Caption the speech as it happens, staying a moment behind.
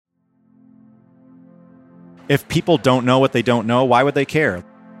If people don't know what they don't know, why would they care?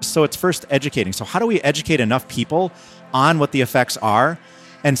 So it's first educating. So how do we educate enough people on what the effects are?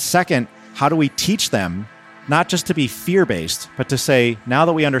 And second, how do we teach them not just to be fear-based, but to say, now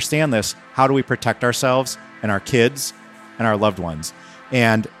that we understand this, how do we protect ourselves and our kids and our loved ones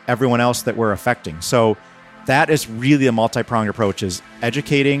and everyone else that we're affecting? So that is really a multi-pronged approach, is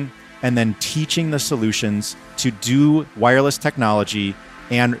educating and then teaching the solutions to do wireless technology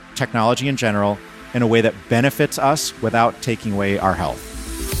and technology in general in a way that benefits us without taking away our health.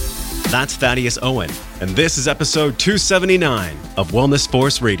 That's Thaddeus Owen, and this is episode 279 of Wellness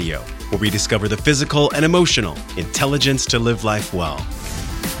Force Radio, where we discover the physical and emotional intelligence to live life well.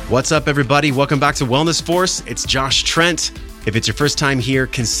 What's up, everybody? Welcome back to Wellness Force. It's Josh Trent. If it's your first time here,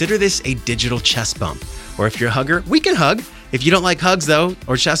 consider this a digital chest bump. Or if you're a hugger, we can hug. If you don't like hugs, though,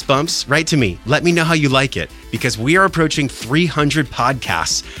 or chest bumps, write to me. Let me know how you like it, because we are approaching 300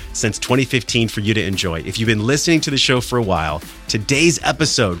 podcasts since 2015 for you to enjoy. If you've been listening to the show for a while, today's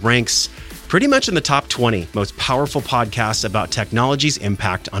episode ranks pretty much in the top 20 most powerful podcasts about technology's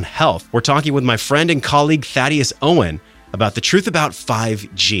impact on health. We're talking with my friend and colleague Thaddeus Owen about the truth about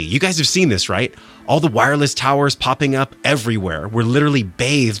 5G. You guys have seen this, right? All the wireless towers popping up everywhere. We're literally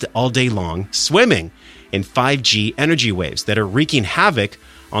bathed all day long, swimming in 5G energy waves that are wreaking havoc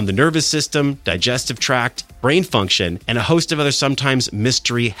on the nervous system, digestive tract, brain function, and a host of other sometimes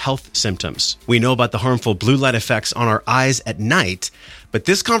mystery health symptoms. We know about the harmful blue light effects on our eyes at night, but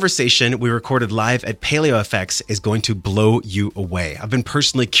this conversation we recorded live at PaleoFX is going to blow you away. I've been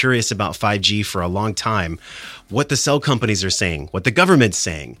personally curious about 5G for a long time, what the cell companies are saying, what the government's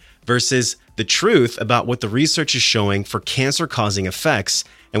saying, versus the truth about what the research is showing for cancer-causing effects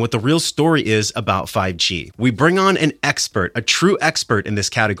and what the real story is about 5G. We bring on an expert, a true expert in this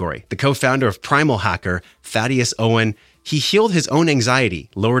category, the co-founder of Primal Hacker, Thaddeus Owen. He healed his own anxiety,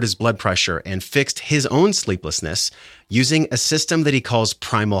 lowered his blood pressure, and fixed his own sleeplessness using a system that he calls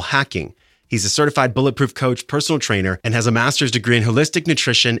primal hacking. He's a certified bulletproof coach, personal trainer, and has a master's degree in holistic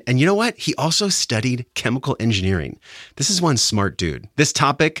nutrition. And you know what? He also studied chemical engineering. This is one smart dude. This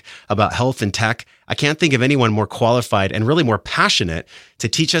topic about health and tech, I can't think of anyone more qualified and really more passionate to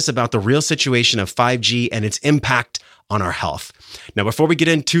teach us about the real situation of 5G and its impact on our health. Now, before we get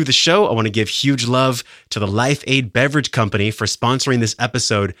into the show, I want to give huge love to the LifeAid Beverage Company for sponsoring this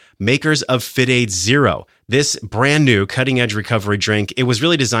episode, makers of FitAid Zero. This brand new cutting edge recovery drink, it was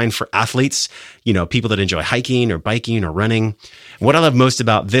really designed for athletes, people that enjoy hiking or biking or running. What I love most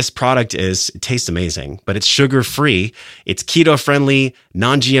about this product is it tastes amazing, but it's sugar free. It's keto friendly,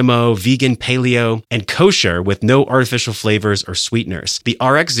 non-GMO, vegan, paleo, and kosher with no artificial flavors or sweeteners. The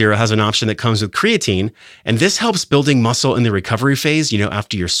RX Zero has an option that comes with creatine, and this helps building muscle in the recovery phase,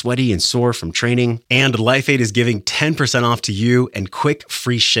 after you're sweaty and sore from training. And LifeAid is giving 10% off to you and quick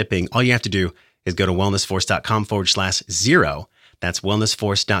free shipping. All you have to do is go to wellnessforce.com/0. That's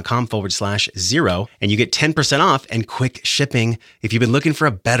wellnessforce.com/0. And you get 10% off and quick shipping if you've been looking for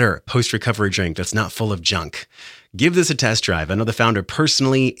a better post-recovery drink that's not full of junk. Give this a test drive. I know the founder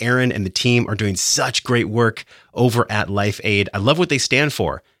personally, Aaron, and the team are doing such great work over at LifeAid. I love what they stand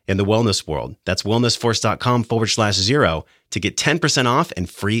for in the wellness world. That's wellnessforce.com/0 to get 10% off and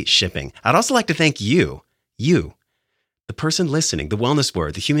free shipping. I'd also like to thank you, the person listening, the wellness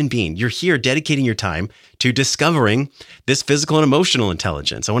word, the human being. You're here dedicating your time to discovering this physical and emotional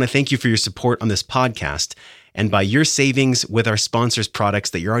intelligence. I want to thank you for your support on this podcast. And by your savings with our sponsors' products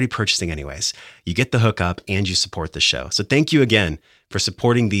that you're already purchasing anyways, you get the hookup and you support the show. So thank you again for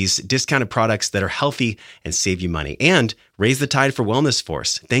supporting these discounted products that are healthy and save you money and raise the tide for Wellness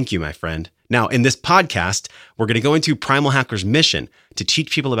Force. Thank you, my friend. Now, in this podcast, we're going to go into Primal Hacker's mission to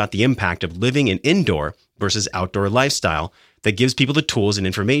teach people about the impact of living an indoor versus outdoor lifestyle that gives people the tools and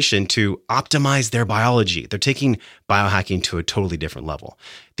information to optimize their biology. They're taking biohacking to a totally different level.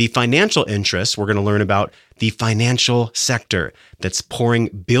 The financial interests, we're going to learn about the financial sector that's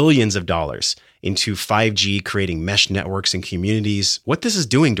pouring billions of dollars into 5G, creating mesh networks and communities, what this is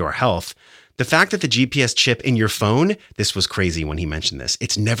doing to our health. The fact that the GPS chip in your phone, this was crazy when he mentioned this,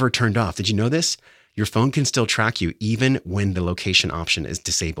 it's never turned off. Did you know this? Your phone can still track you even when the location option is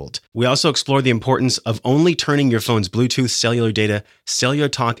disabled. We also explore the importance of only turning your phone's Bluetooth, cellular data, cellular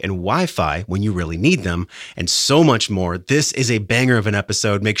talk, and Wi-Fi when you really need them, and so much more. This is a banger of an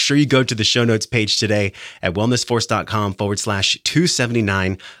episode. Make sure you go to the show notes page today at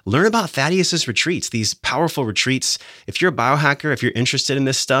wellnessforce.com/279. Learn about Thaddeus's retreats, these powerful retreats. If you're a biohacker, if you're interested in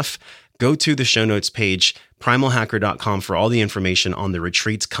this stuff, go to the show notes page, primalhacker.com, for all the information on the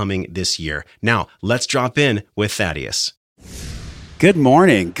retreats coming this year. Now, let's drop in with Thaddeus. Good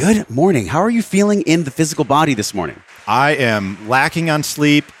morning. Good morning. How are you feeling in the physical body this morning? I am lacking on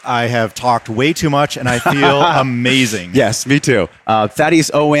sleep. I have talked way too much, and I feel amazing. Yes, me too. Thaddeus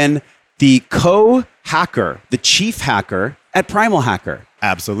Owen, the co-hacker, the chief hacker at Primal Hacker.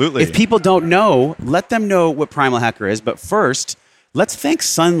 Absolutely. If people don't know, let them know what Primal Hacker is. But first, let's thank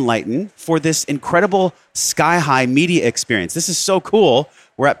Sunlighten for this incredible sky-high media experience. This is so cool.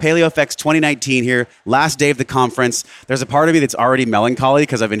 We're at PaleoFX 2019 here, last day of the conference. There's a part of me that's already melancholy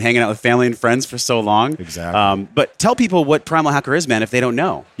because I've been hanging out with family and friends for so long. Exactly. But tell people what Primal Hacker is, man, if they don't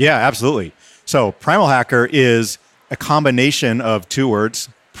know. Yeah, absolutely. So Primal Hacker is a combination of two words,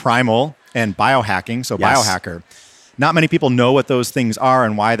 primal and biohacking. So Yes. biohacker. Not many people know what those things are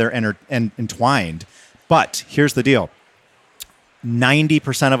and why they're entwined. But here's the deal.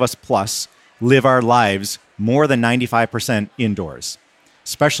 90% of us plus live our lives more than 95% indoors,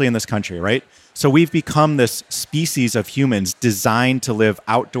 especially in this country, right? So we've become this species of humans designed to live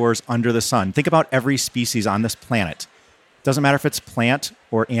outdoors under the sun. Think about every species on this planet. Doesn't matter if it's plant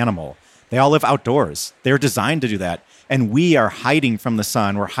or animal. They all live outdoors. They're designed to do that. And we are hiding from the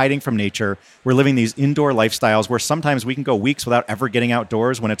sun. We're hiding from nature. We're living these indoor lifestyles where sometimes we can go weeks without ever getting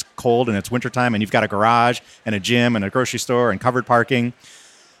outdoors when it's cold and it's wintertime and you've got a garage and a gym and a grocery store and covered parking.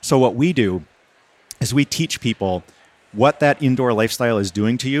 So what we do is we teach people what that indoor lifestyle is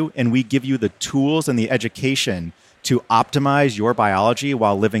doing to you, and we give you the tools and the education to optimize your biology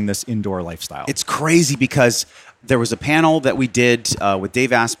while living this indoor lifestyle. It's crazy because there was a panel that we did with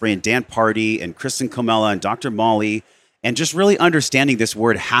Dave Asprey and Dan Party and Kristen Comella and Dr. Molly, and just really understanding this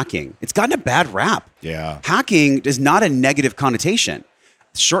word hacking. It's gotten a bad rap. Yeah. Hacking is not a negative connotation.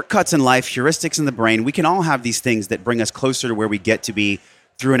 Shortcuts in life, heuristics in the brain, we can all have these things that bring us closer to where we get to be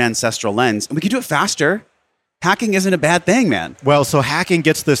through an ancestral lens, and we can do it faster. Hacking isn't a bad thing, man. Well, so hacking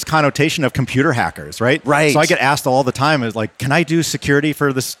gets this connotation of computer hackers, right? Right. So I get asked all the time, is like, can I do security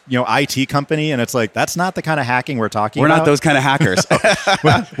for this, IT company? And it's like, that's not the kind of hacking we're talking about. We're not those kind of hackers.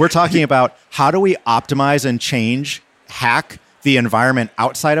 We're talking about how do we optimize and hack the environment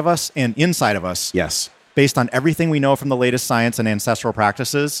outside of us and inside of us. Yes. Based on everything we know from the latest science and ancestral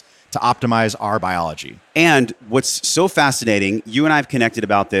practices to optimize our biology. And what's so fascinating, you and I have connected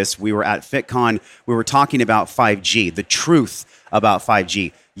about this. We were at FitCon. We were talking about 5G, the truth about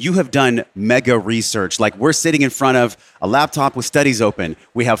 5G. You have done mega research. Like, we're sitting in front of a laptop with studies open.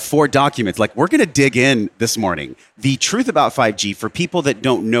 We have 4 documents. Like, we're going to dig in this morning. The truth about 5G, for people that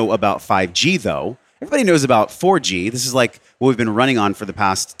don't know about 5G, though, everybody knows about 4G. This is like what we've been running on for the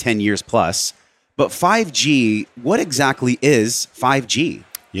past 10 years plus. But 5G, what exactly is 5G?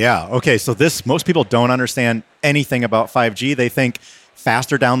 Yeah. Okay. So most people don't understand anything about 5G. They think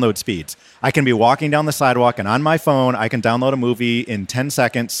faster download speeds. I can be walking down the sidewalk and on my phone, I can download a movie in 10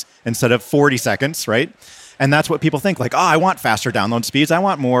 seconds instead of 40 seconds, right? And that's what people think, like, oh, I want faster download speeds. I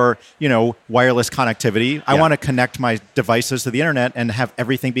want more, wireless connectivity. I want to connect my devices to the internet and have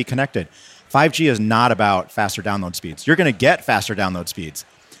everything be connected. 5G is not about faster download speeds. You're going to get faster download speeds.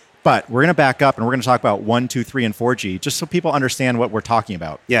 But we're going to back up and we're going to talk about 1, 2, 3, and 4G, just so people understand what we're talking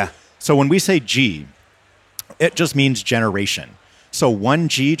about. Yeah. So when we say G, it just means generation. So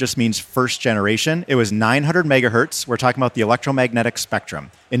 1G just means first generation. It was 900 megahertz. We're talking about the electromagnetic spectrum,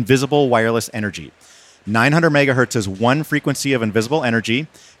 invisible wireless energy. 900 megahertz is one frequency of invisible energy,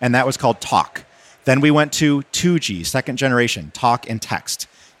 and that was called talk. Then we went to 2G, second generation, talk and text.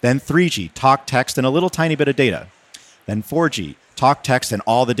 Then 3G, talk, text, and a little tiny bit of data. Then 4G, talk, text, and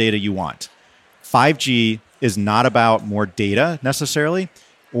all the data you want. 5G is not about more data necessarily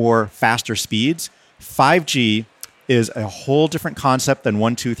or faster speeds. 5G is a whole different concept than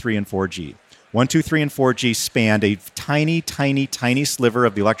 1, 2, 3, and 4G. 1, 2, 3, and 4G spanned a tiny, tiny, tiny sliver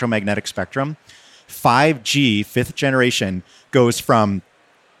of the electromagnetic spectrum. 5G, fifth generation, goes from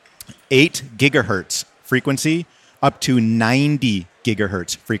 8 gigahertz frequency up to 90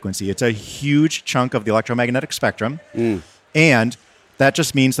 gigahertz frequency. It's a huge chunk of the electromagnetic spectrum. And that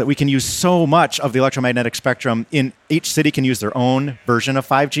just means that we can use so much of the electromagnetic spectrum. Each city can use their own version of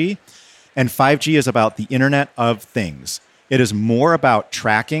 5G. And 5G is about the Internet of Things. It is more about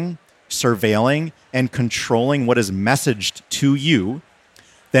tracking, surveilling, and controlling what is messaged to you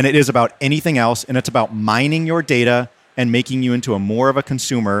than it is about anything else. And it's about mining your data and making you into more of a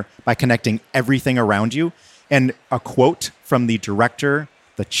consumer by connecting everything around you. And a quote from the director,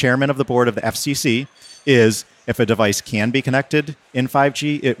 the chairman of the board of the FCC is, if a device can be connected in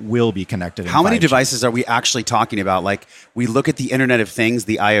 5G, it will be connected in 5G. How many devices are we actually talking about? Like, we look at the Internet of Things,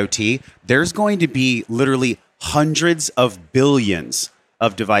 the IoT, there's going to be literally hundreds of billions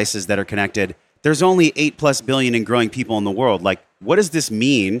of devices that are connected. There's only 8+ billion and growing people in the world. Like, what does this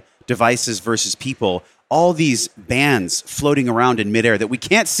mean, devices versus people? all these bands floating around in midair that we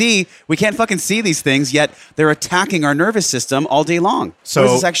can't see. We can't fucking see these things, yet they're attacking our nervous system all day long. So what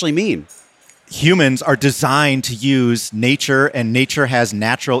does this actually mean? Humans are designed to use nature, and nature has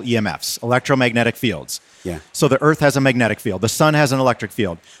natural EMFs, electromagnetic fields. Yeah. So the Earth has a magnetic field. The sun has an electric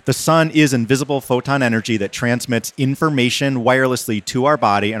field. The sun is invisible photon energy that transmits information wirelessly to our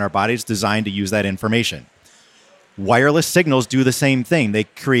body, and our body is designed to use that information. Wireless signals do the same thing. They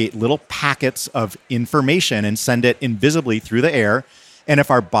create little packets of information and send it invisibly through the air. And if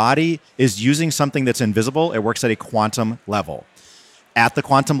our body is using something that's invisible, it works at a quantum level. At the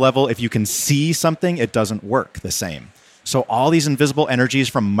quantum level, if you can see something, it doesn't work the same. So all these invisible energies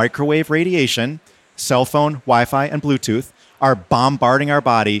from microwave radiation, cell phone, Wi-Fi, and Bluetooth are bombarding our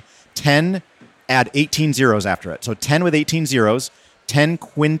body. 10, add 18 zeros after it. So 10 with 18 zeros, 10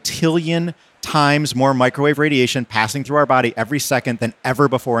 quintillion times more microwave radiation passing through our body every second than ever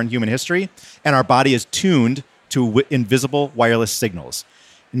before in human history. And our body is tuned to invisible wireless signals.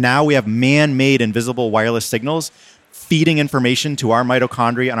 Now we have man-made invisible wireless signals feeding information to our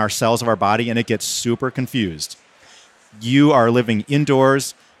mitochondria and our cells of our body, and it gets super confused. You are living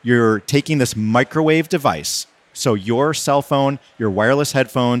indoors. You're taking this microwave device. So your cell phone, your wireless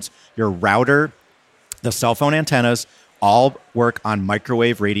headphones, your router, the cell phone antennas all work on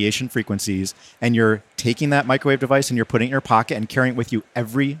microwave radiation frequencies, and you're taking that microwave device and you're putting it in your pocket and carrying it with you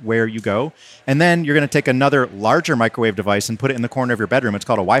everywhere you go. And then you're going to take another larger microwave device and put it in the corner of your bedroom. It's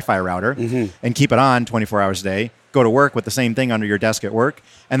called a Wi-Fi router, and keep it on 24 hours a day. Go to work with the same thing under your desk at work,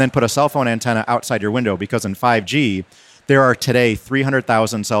 and then put a cell phone antenna outside your window, because in 5G, there are today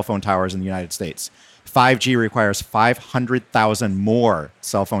 300,000 cell phone towers in the United States. 5G requires 500,000 more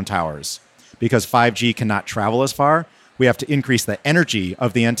cell phone towers. Because 5G cannot travel as far, we have to increase the energy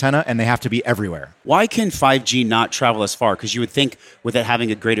of the antenna, and they have to be everywhere. Why can 5G not travel as far? Because you would think with it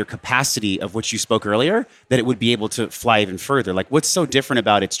having a greater capacity of which you spoke earlier, that it would be able to fly even further. Like, what's so different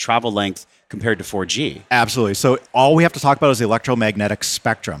about its travel length compared to 4G? Absolutely. So all we have to talk about is the electromagnetic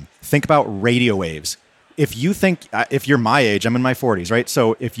spectrum. Think about radio waves. If you think, if you're my age, I'm in my 40s, right?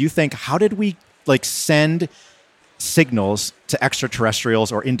 So if you think, how did we send signals to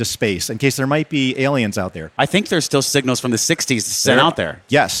extraterrestrials or into space in case there might be aliens out there? I think there's still signals from the 60s sent out there.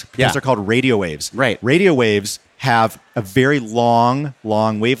 Yes, because they're called radio waves. Right. Radio waves have a very long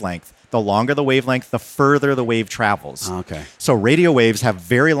wavelength. The longer the wavelength, the further the wave travels. Okay. So radio waves have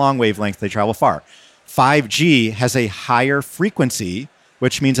very long wavelength. They travel far. 5G has a higher frequency,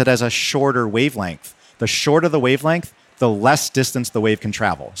 which means it has a shorter wavelength. The shorter the wavelength, the less distance the wave can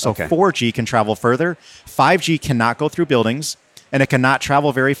travel. So 4G can travel further. 5G cannot go through buildings, and it cannot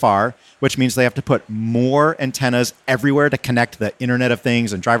travel very far, which means they have to put more antennas everywhere to connect the Internet of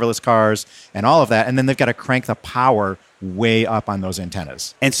Things and driverless cars and all of that. And then they've got to crank the power way up on those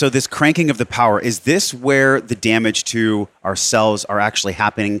antennas. And so this cranking of the power, is this where the damage to our cells are actually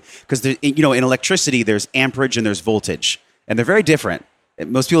happening? Because, in electricity, there's amperage and there's voltage, and they're very different.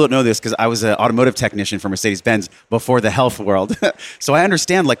 Most people don't know this because I was an automotive technician for Mercedes-Benz before the health world. So I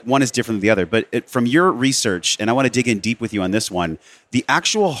understand one is different than the other. But from your research, and I want to dig in deep with you on this one, the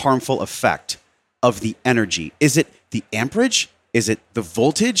actual harmful effect of the energy, is it the amperage? Is it the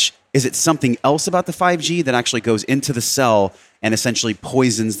voltage? Is it something else about the 5G that actually goes into the cell and essentially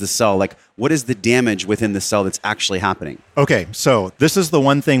poisons the cell? Like, what is the damage within the cell that's actually happening? Okay, so this is the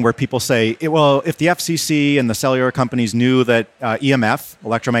one thing where people say, well, if the FCC and the cellular companies knew that EMF,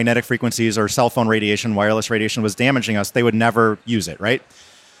 electromagnetic frequencies, or cell phone radiation, wireless radiation was damaging us, they would never use it, right?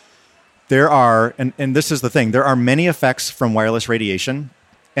 There are, and this is the thing, there are many effects from wireless radiation,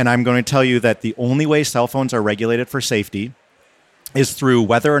 and I'm going to tell you that the only way cell phones are regulated for safety is through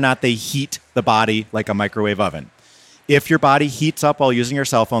whether or not they heat the body like a microwave oven. If your body heats up while using your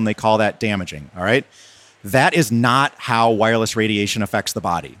cell phone, they call that damaging, all right? That is not how wireless radiation affects the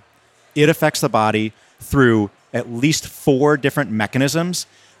body. It affects the body through at least 4 different mechanisms.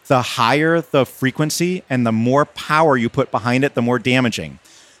 The higher the frequency and the more power you put behind it, the more damaging.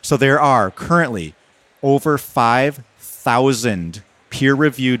 So there are currently over 5,000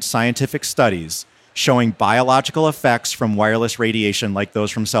 peer-reviewed scientific studies showing biological effects from wireless radiation like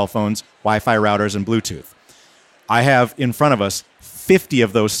those from cell phones, Wi-Fi routers, and Bluetooth. I have in front of us 50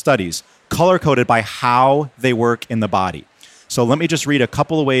 of those studies, color-coded by how they work in the body. So let me just read a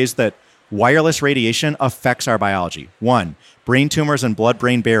couple of ways that wireless radiation affects our biology. 1, brain tumors and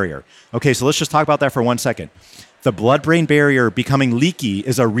blood-brain barrier. Okay, so let's just talk about that for 1 second. The blood-brain barrier becoming leaky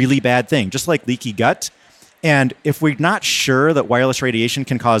is a really bad thing, just like leaky gut. And if we're not sure that wireless radiation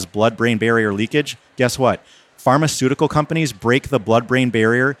can cause blood-brain barrier leakage, guess what? Pharmaceutical companies break the blood-brain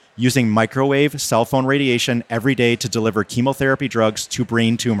barrier using microwave cell phone radiation every day to deliver chemotherapy drugs to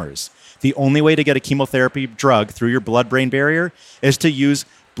brain tumors. The only way to get a chemotherapy drug through your blood-brain barrier is to use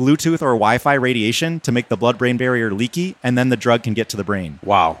Bluetooth or Wi-Fi radiation to make the blood-brain barrier leaky, and then the drug can get to the brain.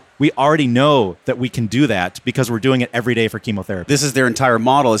 Wow. We already know that we can do that because we're doing it every day for chemotherapy. This is their entire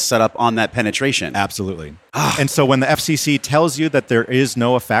model is set up on that penetration. Absolutely. And so when the FCC tells you that there is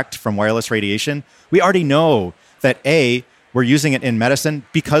no effect from wireless radiation, we already know that A, we're using it in medicine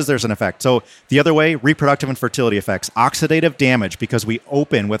because there's an effect. So the other way, reproductive and fertility effects, oxidative damage because we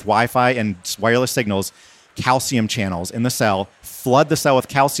open with Wi-Fi and wireless signals, calcium channels in the cell, flood the cell with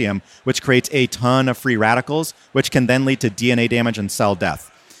calcium, which creates a ton of free radicals, which can then lead to DNA damage and cell death.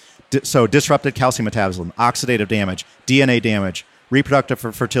 So disrupted calcium metabolism, oxidative damage, DNA damage, reproductive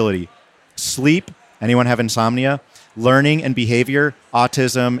fertility, sleep, anyone have insomnia, learning and behavior,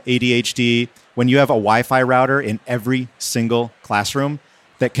 autism, ADHD. When you have a Wi-Fi router in every single classroom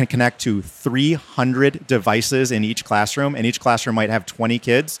that can connect to 300 devices in each classroom, and each classroom might have 20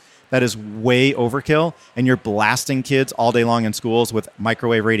 kids, that is way overkill, and you're blasting kids all day long in schools with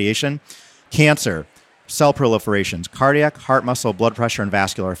microwave radiation. Cancer, cell proliferations, cardiac, heart, muscle, blood pressure, and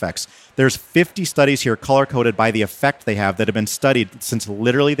vascular effects. There's 50 studies here color-coded by the effect they have that have been studied since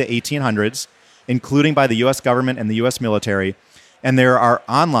literally the 1800s, including by the U.S. government and the U.S. military. And there are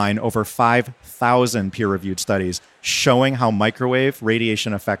online over 5,000 peer-reviewed studies showing how microwave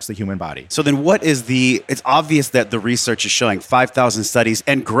radiation affects the human body. So then it's obvious that the research is showing 5,000 studies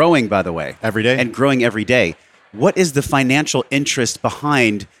and growing, by the way. Every day? And growing every day. What is the financial interest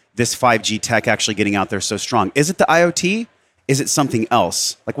behind this 5G tech actually getting out there so strong? Is it the IoT? Is it something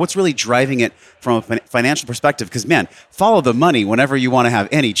else? Like, what's really driving it from a financial perspective? Because, man, follow the money whenever you want to have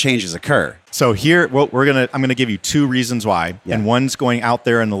any changes occur. So here, I'm going to give you two reasons why. Yeah. And one's going out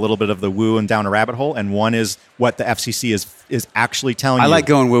there in a little bit of the woo and down a rabbit hole. And one is what the FCC is actually telling you. I like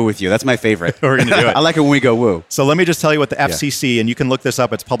going woo with you. That's my favorite. We're going to do it. I like it when we go woo. So let me just tell you what the FCC, and you can look this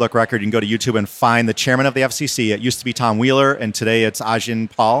up. It's public record. You can go to YouTube and find the chairman of the FCC. It used to be Tom Wheeler, and today it's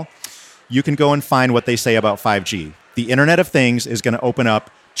Ajin Paul. You can go and find what they say about 5G. The Internet of Things is going to open up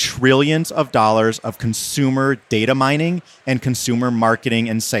trillions of dollars of consumer data mining and consumer marketing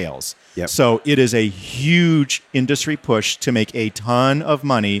and sales. Yep. So it is a huge industry push to make a ton of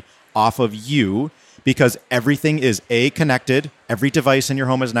money off of you because everything is connected. Every device in your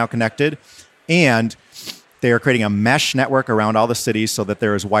home is now connected. And they are creating a mesh network around all the cities so that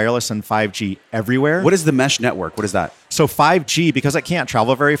there is wireless and 5G everywhere. What is the mesh network? What is that? So 5G, because it can't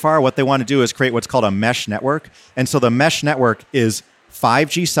travel very far, what they want to do is create what's called a mesh network. And so the mesh network is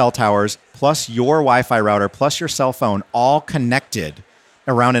 5G cell towers plus your Wi-Fi router plus your cell phone all connected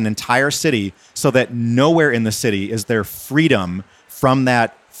around an entire city so that nowhere in the city is there freedom from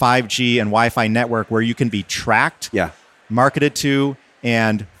that 5G and Wi-Fi network where you can be tracked, marketed to,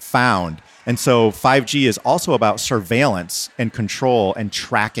 and found. And so 5G is also about surveillance and control and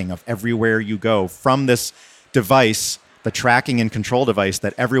tracking of everywhere you go from this device, the tracking and control device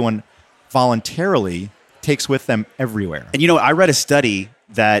that everyone voluntarily takes with them everywhere. And I read a study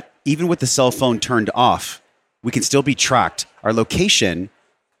that even with the cell phone turned off, we can still be tracked. Our location,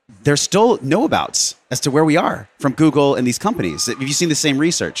 there's still know-abouts as to where we are from Google and these companies. Have you seen the same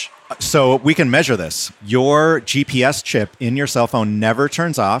research? So we can measure this. Your GPS chip in your cell phone never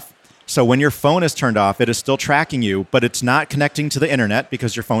turns off. So when your phone is turned off, it is still tracking you, but it's not connecting to the internet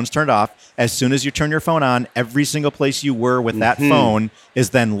because your phone's turned off. As soon as you turn your phone on, every single place you were with that phone is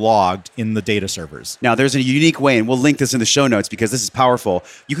then logged in the data servers. Now, there's a unique way, and we'll link this in the show notes because this is powerful.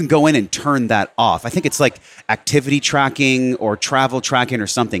 You can go in and turn that off. I think it's like activity tracking or travel tracking or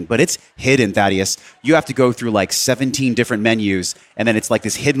something, but it's hidden, Thaddeus. You have to go through like 17 different menus, and then it's like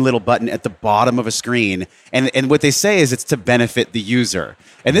this hidden little button at the bottom of a screen. And what they say is it's to benefit the user.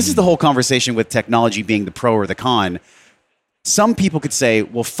 And this is the whole conversation with technology being the pro or the con. Some people could say,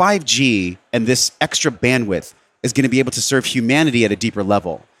 well, 5G and this extra bandwidth is going to be able to serve humanity at a deeper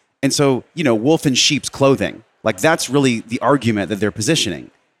level. And so, wolf in sheep's clothing, like that's really the argument that they're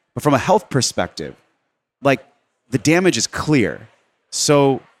positioning. But from a health perspective, like the damage is clear.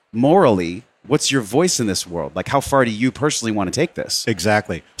 So morally, what's your voice in this world? Like how far do you personally want to take this?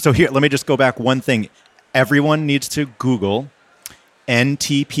 Exactly. So here, let me just go back one thing. Everyone needs to Google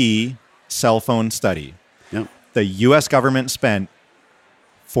NTP cell phone study. Yep. The U.S. government spent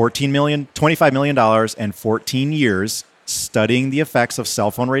 $25 million and 14 years studying the effects of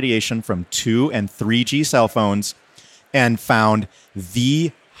cell phone radiation from 2 and 3G cell phones and found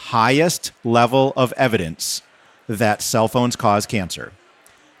the highest level of evidence that cell phones cause cancer.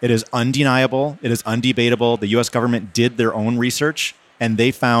 It is undeniable. It is undebatable. The U.S. government did their own research, and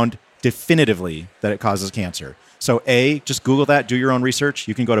they found definitively that it causes cancer. So just Google that, do your own research.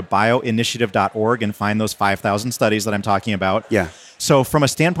 You can go to bioinitiative.org and find those 5,000 studies that I'm talking about. Yeah. So from a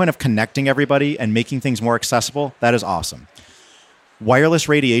standpoint of connecting everybody and making things more accessible, that is awesome. Wireless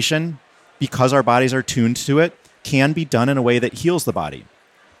radiation, because our bodies are tuned to it, can be done in a way that heals the body.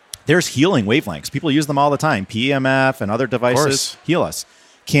 There's healing wavelengths. People use them all the time. PEMF and other devices heal us.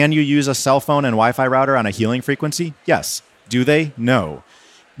 Can you use a cell phone and Wi-Fi router on a healing frequency? Yes. Do they? No.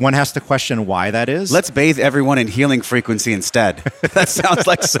 One has to question why that is. Let's bathe everyone in healing frequency instead. That sounds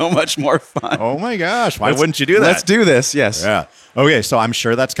like so much more fun. Oh my gosh. Why wouldn't you do that? Let's do this. Yes. Yeah. Okay. So I'm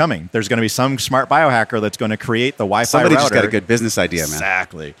sure that's coming. There's going to be some smart biohacker that's going to create the Wi-Fi Somebody router. just got a good business idea, man.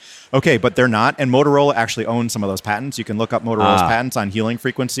 Exactly. Okay. But they're not. And Motorola actually owns some of those patents. You can look up Motorola's patents on healing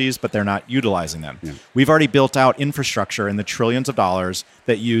frequencies, but they're not utilizing them. Yeah. We've already built out infrastructure in the trillions of dollars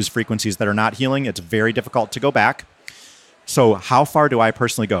that use frequencies that are not healing. It's very difficult to go back. So how far do I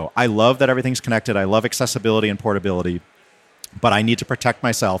personally go? I love that everything's connected. I love accessibility and portability, but I need to protect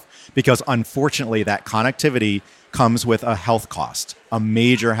myself because unfortunately that connectivity comes with a health cost, a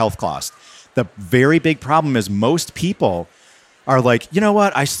major health cost. The very big problem is most people are like, you know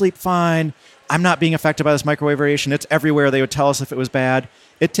what? I sleep fine. I'm not being affected by this microwave radiation. It's everywhere. They would tell us if it was bad.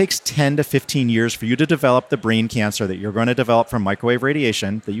 It takes 10 to 15 years for you to develop the brain cancer that you're going to develop from microwave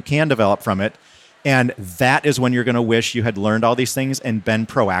radiation, that you can develop from it. And that is when you're going to wish you had learned all these things and been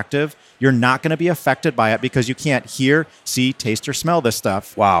proactive. You're not going to be affected by it because you can't hear, see, taste, or smell this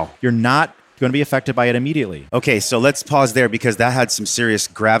stuff. Wow. You're not going to be affected by it immediately. Okay, so let's pause there because that had some serious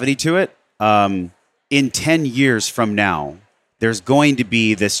gravity to it. In 10 years from now, there's going to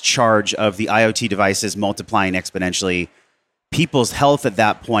be this charge of the IoT devices multiplying exponentially. People's health at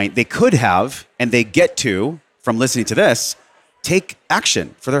that point, they could have, and they get to, from listening to this, take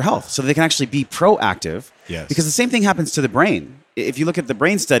action for their health so they can actually be proactive. Yes. Because the same thing happens to the brain. If you look at the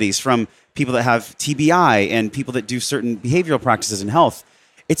brain studies from people that have TBI and people that do certain behavioral practices in health,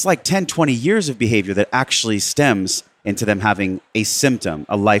 it's like 10, 20 years of behavior that actually stems into them having a symptom,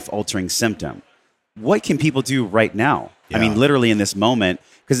 a life-altering symptom. What can people do right now? Yeah. I mean, literally in this moment,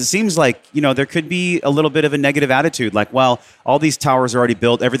 because it seems like, there could be a little bit of a negative attitude, like, well, all these towers are already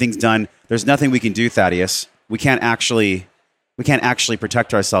built, everything's done, there's nothing we can do, Thaddeus. We can't actually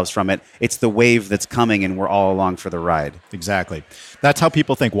protect ourselves from it. It's the wave that's coming and we're all along for the ride. Exactly. That's how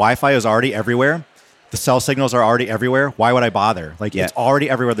people think. Wi-Fi is already everywhere. The cell signals are already everywhere. Why would I bother? It's already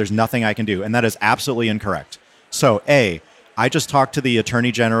everywhere. There's nothing I can do. And that is absolutely incorrect. So I just talked to the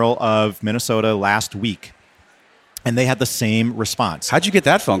Attorney General of Minnesota last week, and they had the same response. How'd you get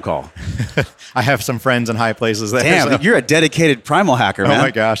that phone call? I have some friends in high places there. Damn, so. You're a dedicated primal hacker, man. Oh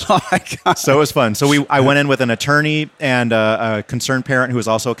my gosh. So it was fun. So I went in with an attorney and a concerned parent who is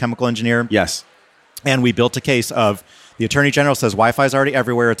also a chemical engineer. Yes. And we built a case of the Attorney General says Wi-Fi is already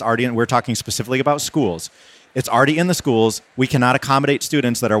everywhere. It's already we're talking specifically about schools. It's already in the schools. We cannot accommodate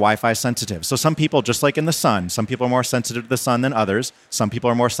students that are Wi-Fi sensitive. So some people, just like in the sun, some people are more sensitive to the sun than others. Some people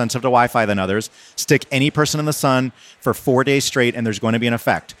are more sensitive to Wi-Fi than others. Stick any person in the sun for 4 days straight and there's going to be an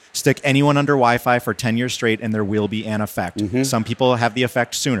effect. Stick anyone under Wi-Fi for 10 years straight and there will be an effect. Mm-hmm. Some people have the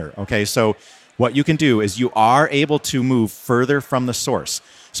effect sooner. Okay, so what you can do is you are able to move further from the source.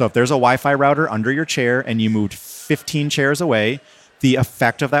 So if there's a Wi-Fi router under your chair and you moved 15 chairs away, the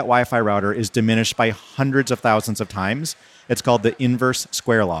effect of that Wi-Fi router is diminished by hundreds of thousands of times. It's called the inverse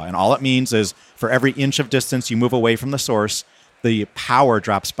square law. And all it means is for every inch of distance you move away from the source, the power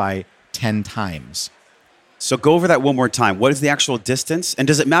drops by 10 times. So go over that one more time. What is the actual distance? And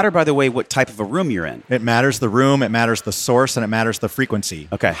does it matter, by the way, what type of a room you're in? It matters the room, it matters the source, and it matters the frequency.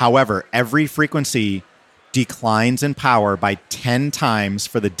 Okay. However, every frequency declines in power by 10 times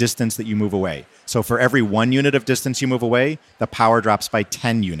for the distance that you move away. So for every 1 unit of distance you move away, the power drops by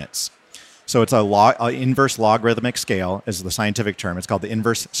 10 units. So it's a inverse logarithmic scale is the scientific term. It's called the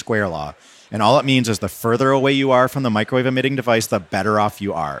inverse square law. And all it means is the further away you are from the microwave emitting device, the better off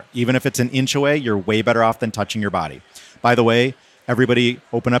you are. Even if it's an inch away, you're way better off than touching your body. By the way, everybody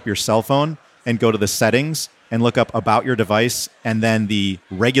open up your cell phone and go to the settings and look up about your device and then the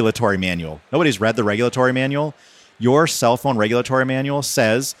regulatory manual. Nobody's read the regulatory manual. Your cell phone regulatory manual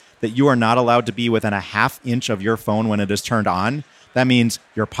says that you are not allowed to be within a ½ inch of your phone when it is turned on. That means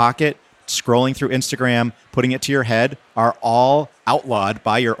your pocket, scrolling through Instagram, putting it to your head are all outlawed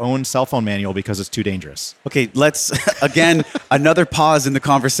by your own cell phone manual because it's too dangerous. Okay, let's, again, another pause in the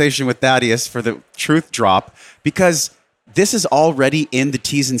conversation with Thaddeus for the truth drop, because this is already in the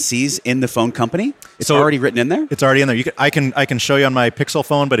T's and C's in the phone company. It's already written in there? It's already in there. I can show you on my Pixel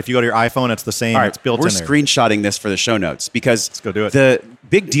phone, but if you go to your iPhone, it's the same. All right, it's built we're in there. screenshotting this for the show notes because Let's go do it. The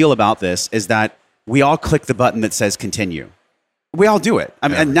big deal about this is that we all click the button that says continue. We all do it. I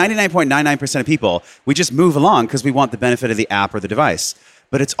mean, 99.99% of people, we just move along because we want the benefit of the app or the device.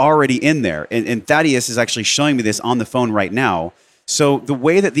 But it's already in there. And Thaddeus is actually showing me this on the phone right now. So the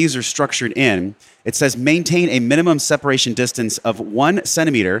way that these are structured in, it says maintain a minimum separation distance of 1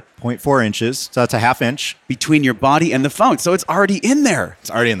 centimeter. 0.4 inches. So that's a half inch. Between your body and the phone. So it's already in there.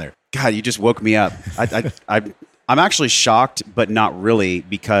 It's already in there. God, you just woke me up. I'm actually shocked, but not really,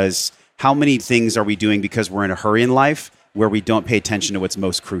 because how many things are we doing because we're in a hurry in life where we don't pay attention to what's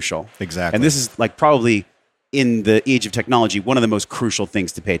most crucial? Exactly. And this is like probably in the age of technology, one of the most crucial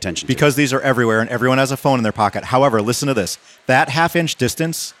things to pay attention to. Because these are everywhere and everyone has a phone in their pocket. However, listen to this. That half-inch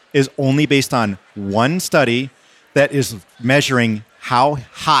distance is only based on one study that is measuring how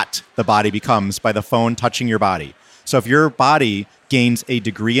hot the body becomes by the phone touching your body. So if your body gains a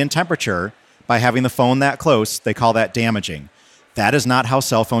degree in temperature by having the phone that close, they call that damaging. That is not how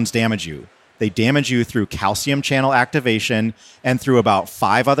cell phones damage you. They damage you through calcium channel activation and through about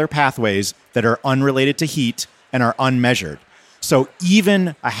 5 other pathways that are unrelated to heat and are unmeasured. So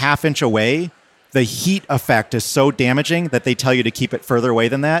even a half inch away, the heat effect is so damaging that they tell you to keep it further away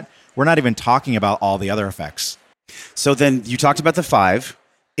than that. We're not even talking about all the other effects. So then you talked about the 5.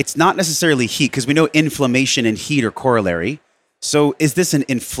 It's not necessarily heat, because we know inflammation and heat are corollary. So is this an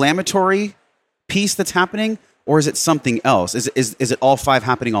inflammatory piece that's happening, or is it something else? Is it all 5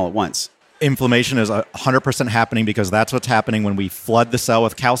 happening all at once? Inflammation is 100% happening because that's what's happening when we flood the cell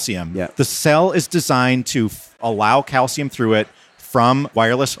with calcium. Yeah. The cell is designed to allow calcium through it from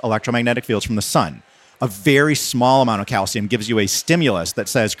wireless electromagnetic fields from the sun. A very small amount of calcium gives you a stimulus that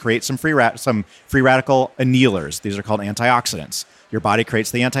says create some free radical annealers. These are called antioxidants. Your body creates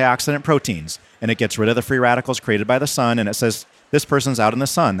the antioxidant proteins, and it gets rid of the free radicals created by the sun, and it says this person's out in the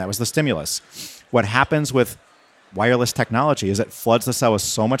sun. That was the stimulus. What happens with wireless technology is it floods the cell with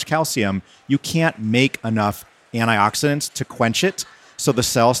so much calcium, you can't make enough antioxidants to quench it. So the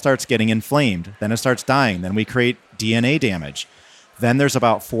cell starts getting inflamed. Then it starts dying. Then we create DNA damage. Then there's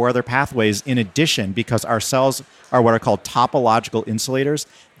about 4 other pathways in addition, because our cells are what are called topological insulators.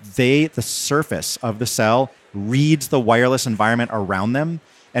 The surface of the cell reads the wireless environment around them.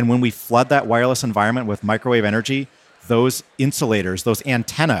 And when we flood that wireless environment with microwave energy, those insulators, those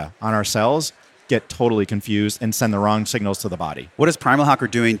antennae on our cells, get totally confused and send the wrong signals to the body. What is Primal Hacker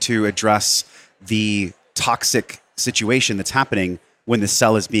doing to address the toxic situation that's happening when the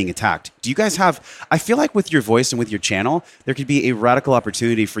cell is being attacked? Do you guys have, I feel like with your voice and with your channel, there could be a radical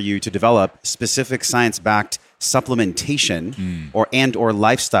opportunity for you to develop specific science-backed supplementation or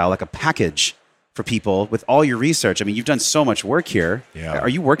lifestyle, like a package for people with all your research. I mean, you've done so much work here. Yeah. Are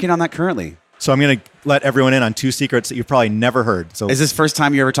you working on that currently? So I'm going to let everyone in on 2 secrets that you've probably never heard. So Is this first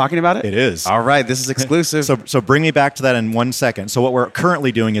time you're ever talking about it? It is. All right, this is exclusive. So bring me back to that in 1 second. So what we're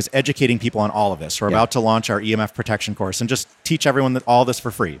currently doing is educating people on all of this. We're about to launch our EMF protection course and just teach everyone that all this for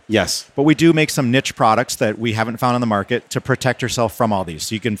free. Yes. But we do make some niche products that we haven't found on the market to protect yourself from all these.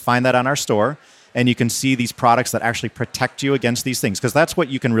 So you can find that on our store, and you can see these products that actually protect you against these things. Because that's what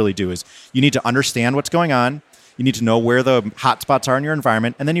you can really do is you need to understand what's going on. You need to know where the hot spots are in your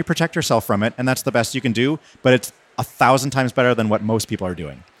environment, and then you protect yourself from it, and that's the best you can do, but it's 1,000 times better than what most people are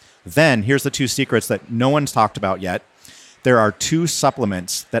doing. Then, here's the 2 secrets that no one's talked about yet. There are 2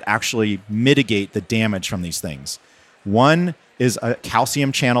 supplements that actually mitigate the damage from these things. One is a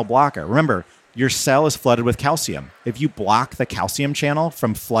calcium channel blocker. Remember, your cell is flooded with calcium. If you block the calcium channel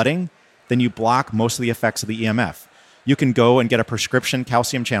from flooding, then you block most of the effects of the EMF. You can go and get a prescription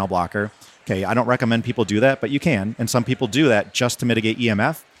calcium channel blocker. Okay, I don't recommend people do that, but you can. And some people do that just to mitigate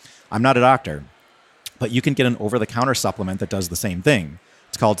EMF. I'm not a doctor, but you can get an over-the-counter supplement that does the same thing.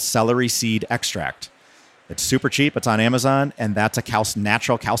 It's called celery seed extract. It's super cheap. It's on Amazon, and that's a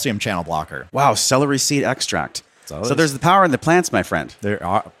natural calcium channel blocker. Wow, celery seed extract. So there's the power in the plants, my friend.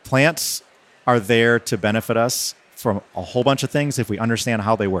 Plants are there to benefit us from a whole bunch of things if we understand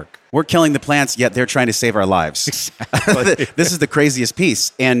how they work. We're killing the plants, yet they're trying to save our lives. Exactly. This is the craziest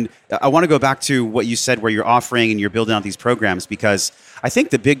piece. And I want to go back to what you said where you're offering and you're building out these programs, because I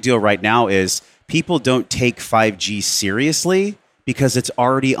think the big deal right now is people don't take 5G seriously because it's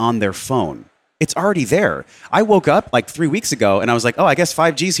already on their phone. It's already there. I woke up like 3 weeks ago and I was like, oh, I guess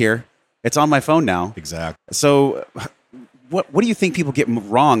 5G's here. It's on my phone now. Exactly. So what do you think people get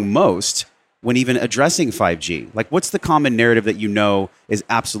wrong most when even addressing 5G? Like, what's the common narrative that you know is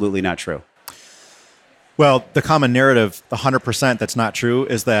absolutely not true? Well, the common narrative, the 100% that's not true,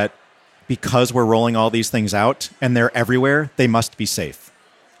 is that because we're rolling all these things out and they're everywhere, they must be safe.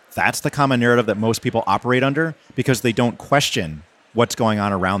 That's the common narrative that most people operate under because they don't question what's going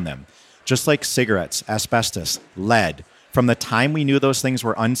on around them. Just like cigarettes, asbestos, lead, from the time we knew those things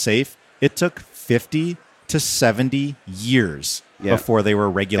were unsafe, it took 50 to 70 years Yeah. before they were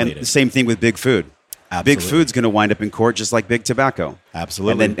And regulated. the same thing with big food. Absolutely. Big food's going to wind up in court just like big tobacco.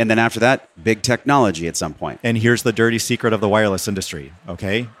 Absolutely. And then after that, big technology at some point. And here's the dirty secret of the wireless industry,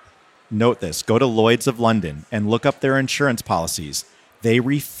 okay? Note this. Go to Lloyd's of London and look up their insurance policies. They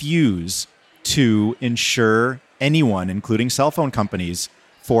refuse to insure anyone, including cell phone companies,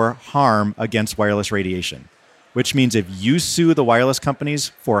 for harm against wireless radiation, which means if you sue the wireless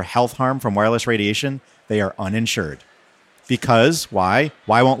companies for health harm from wireless radiation, they are uninsured. Because why?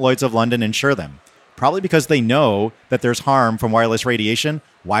 Why won't Lloyd's of London insure them? Probably because they know that there's harm from wireless radiation.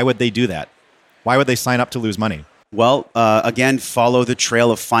 Why would they do that? Why would they sign up to lose money? Well, again, follow the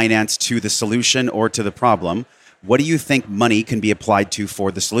trail of finance to the solution or to the problem. What do you think money can be applied to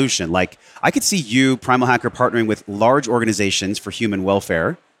for the solution? Like, I could see you, Primal Hacker, partnering with large organizations for human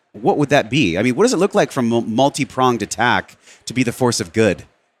welfare. What would that be? I mean, what does it look like from a multi-pronged attack to be the force of good?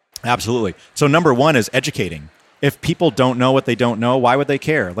 Absolutely. So number one is educating. If people don't know what they don't know, why would they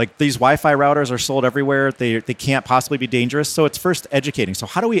care? Like these Wi-Fi routers are sold everywhere. They can't possibly be dangerous. So it's first educating. So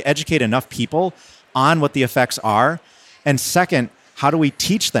how do we educate enough people on what the effects are? And second, how do we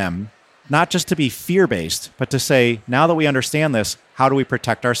teach them not just to be fear-based, but to say, now that we understand this, how do we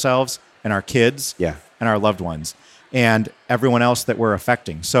protect ourselves and our kids Yeah. and our loved ones and everyone else that we're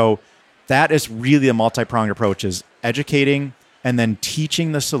affecting? So that is really a multi-pronged approach, is educating and then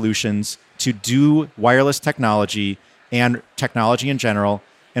teaching the solutions to do wireless technology and technology in general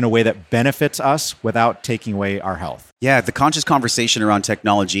in a way that benefits us without taking away our health. Yeah, the conscious conversation around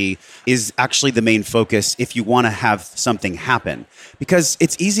technology is actually the main focus if you want to have something happen. Because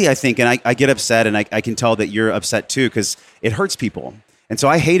it's easy, I think, and I get upset, and I can tell that you're upset too, because it hurts people. And so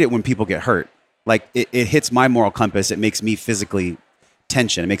I hate it when people get hurt. Like, it hits my moral compass. It makes me physically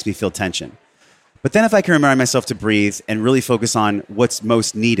tension. It makes me feel tension. But then if I can remind myself to breathe and really focus on what's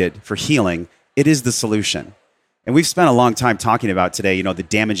most needed for healing, it is the solution. And we've spent a long time talking about today, the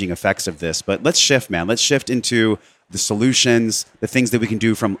damaging effects of this. But let's shift, man. Let's shift into the solutions, the things that we can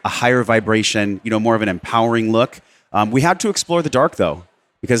do from a higher vibration, more of an empowering look. We had to explore the dark, though,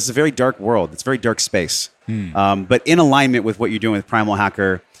 because it's a very dark world. It's a very dark space. But in alignment with what you're doing with Primal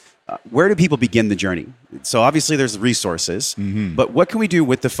Hacker, where do people begin the journey? So obviously there's resources, but what can we do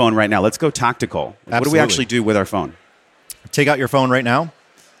with the phone right now? Let's go tactical. What do we Absolutely. actually do with our phone? Take out your phone right now.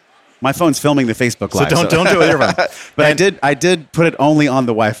 My phone's filming the Facebook Live. So don't do it with your phone. But I did put it only on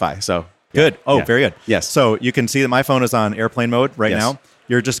the Wi-Fi. So Good. Oh, Yeah. very good. Yes. So you can see that my phone is on airplane mode right Yes. now.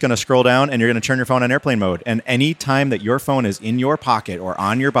 You're just going to scroll down and you're going to turn your phone on airplane mode. And any time that your phone is in your pocket or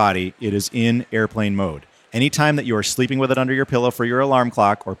on your body, it is in airplane mode. Anytime that you are sleeping with it under your pillow for your alarm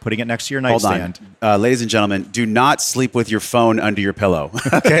clock or putting it next to your hold nightstand. on. Ladies and gentlemen, do not sleep with your phone under your pillow.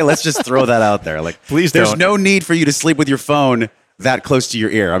 Okay, let's just throw that out there. Like, Please there's don't. no need for you to sleep with your phone that close to your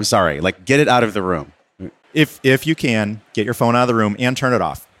ear. I'm sorry. Like, get it out of the room. If you can, get your phone out of the room and turn it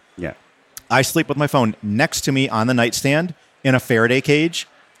off. Yeah. I sleep with my phone next to me on the nightstand in a Faraday cage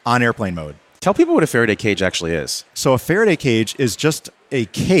on airplane mode. Tell people what a Faraday cage actually is. So a Faraday cage is just a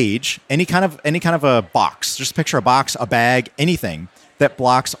cage, any kind of a box. Just picture a box, a bag, anything that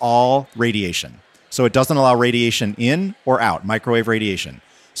blocks all radiation. So it doesn't allow radiation in or out, microwave radiation.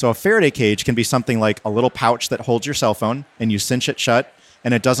 So a Faraday cage can be something like a little pouch that holds your cell phone and you cinch it shut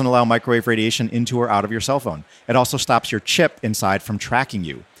and it doesn't allow microwave radiation into or out of your cell phone. It also stops your chip inside from tracking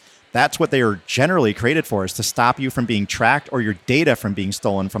you. That's what they are generally created for, is to stop you from being tracked or your data from being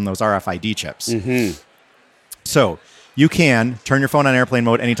stolen from those RFID chips. So you can turn your phone on airplane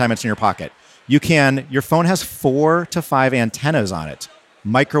mode anytime it's in your pocket. Your phone has 4 to 5 antennas on it,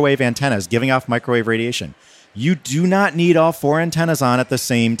 microwave antennas giving off microwave radiation. You do not need all 4 antennas on at the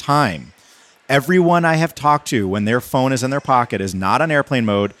same time. Everyone I have talked to when their phone is in their pocket is not on airplane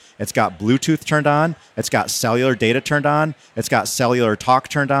mode. It's got Bluetooth turned on. It's got cellular data turned on. It's got cellular talk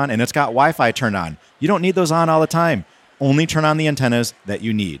turned on. And it's got Wi-Fi turned on. You don't need those on all the time. Only turn on the antennas that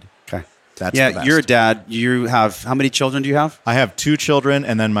you need. Okay. That's the best. You're a dad. You have, how many children do you have? I have 2 children,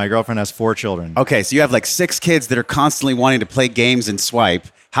 and then my girlfriend has 4 children. Okay, so you have like 6 kids that are constantly wanting to play games and swipe.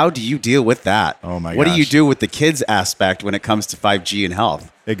 How do you deal with that? Oh my What do you gosh. do with the kids aspect when it comes to 5G and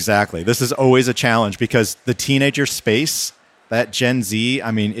health? Exactly. This is always a challenge because the teenager space, that Gen Z,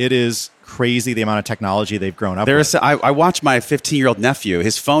 I mean, it is crazy the amount of technology they've grown up with. I watch my 15-year-old nephew.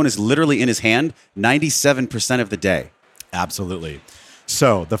 His phone is literally in his hand 97% of the day. Absolutely.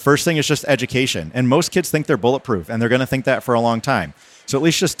 So the first thing is just education. And most kids think they're bulletproof, and they're going to think that for a long time. So at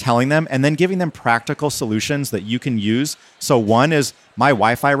least just telling them and then giving them practical solutions that you can use. So one is my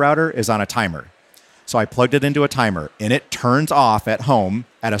Wi-Fi router is on a timer. So I plugged it into a timer and it turns off at home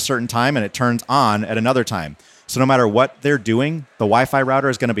at a certain time and it turns on at another time. So no matter what they're doing, the Wi-Fi router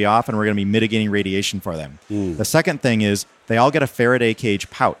is going to be off and we're going to be mitigating radiation for them. The second thing is they all get a Faraday cage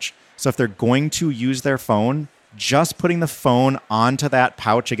pouch. So if they're going to use their phone, just putting the phone onto that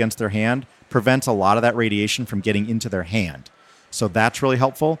pouch against their hand prevents a lot of that radiation from getting into their hand. So that's really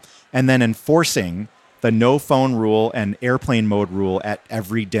helpful. And then enforcing the no phone rule and airplane mode rule at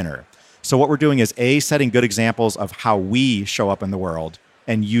every dinner. So what we're doing is setting good examples of how we show up in the world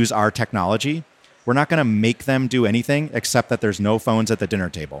and use our technology. We're not going to make them do anything except that there's no phones at the dinner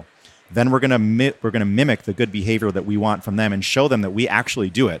table. Then we're going to mimic the good behavior that we want from them and show them that we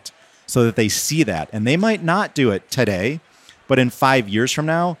actually do it so that they see that. And they might not do it today, but in 5 years from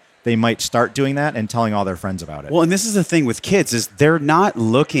now, they might start doing that and telling all their friends about it. Well, and this is the thing with kids is they're not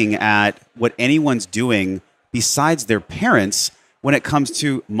looking at what anyone's doing besides their parents when it comes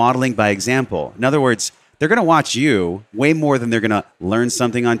to modeling by example. In other words, they're going to watch you way more than they're going to learn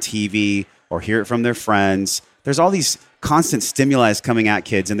something on TV or hear it from their friends. There's all these constant stimuli coming at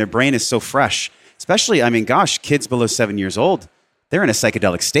kids and their brain is so fresh. Especially, kids below 7 years old, they're in a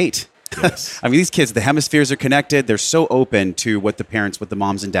psychedelic state. Yes. These kids, the hemispheres are connected. They're so open to what the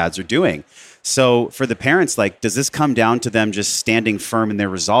moms and dads are doing. So for the parents, does this come down to them just standing firm in their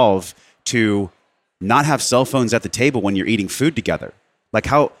resolve to not have cell phones at the table when you're eating food together?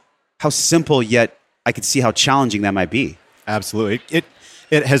 How simple, yet I could see how challenging that might be. Absolutely.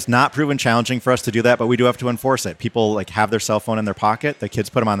 It has not proven challenging for us to do that, but we do have to enforce it. People have their cell phone in their pocket. The kids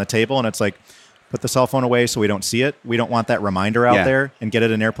put them on the table and it's put the cell phone away so we don't see it. We don't want that reminder out there and get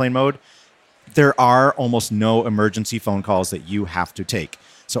it in airplane mode. There are almost no emergency phone calls that you have to take.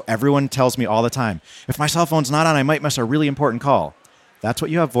 So everyone tells me all the time, if my cell phone's not on, I might miss a really important call. That's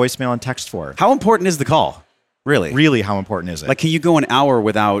what you have voicemail and text for. How important is the call? Really? Really, how important is it? Can you go an hour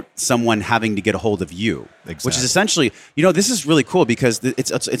without someone having to get a hold of you? Exactly. Which is essentially, this is really cool because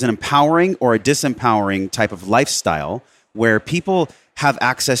it's an empowering or a disempowering type of lifestyle where people have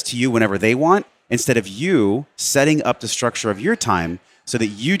access to you whenever they want, instead of you setting up the structure of your time so that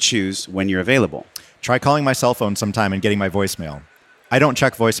you choose when you're available. Try calling my cell phone sometime and getting my voicemail. I don't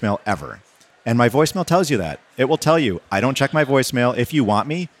check voicemail ever. And my voicemail tells you that. It will tell you, I don't check my voicemail. If you want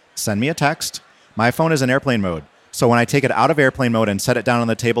me, send me a text. My phone is in airplane mode. So when I take it out of airplane mode and set it down on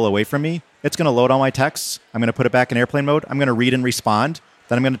the table away from me, it's going to load all my texts. I'm going to put it back in airplane mode. I'm going to read and respond.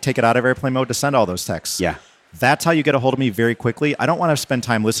 Then I'm going to take it out of airplane mode to send all those texts. Yeah. That's how you get a hold of me very quickly. I don't want to spend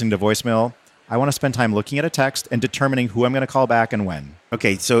time listening to voicemail. I want to spend time looking at a text and determining who I'm going to call back and when.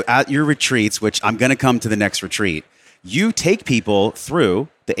 Okay, so at your retreats, which I'm going to come to the next retreat, you take people through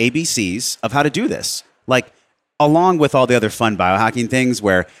the ABCs of how to do this. Along with all the other fun biohacking things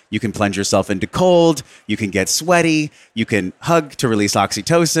where you can plunge yourself into cold, you can get sweaty, you can hug to release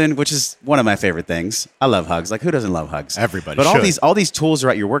oxytocin, which is one of my favorite things. I love hugs. Who doesn't love hugs? Everybody But should. all these tools are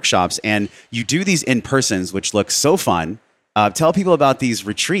at your workshops, and you do these in-persons, which look so fun. Tell people about these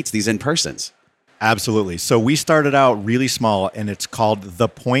retreats, these in-persons. Absolutely. So we started out really small, and it's called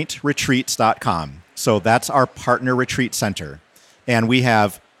thepointretreats.com. So that's our partner retreat center. And we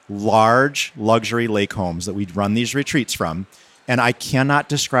have large luxury lake homes that we run these retreats from. And I cannot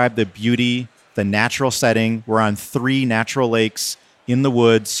describe the beauty, the natural setting. We're on 3 natural lakes in the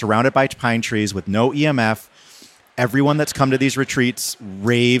woods, surrounded by pine trees with no EMF. Everyone that's come to these retreats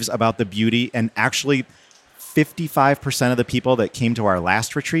raves about the beauty. And actually, 55% of the people that came to our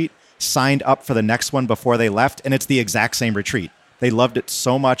last retreat signed up for the next one before they left. And it's the exact same retreat. They loved it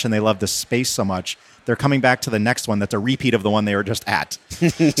so much and they loved the space so much. They're coming back to the next one that's a repeat of the one they were just at.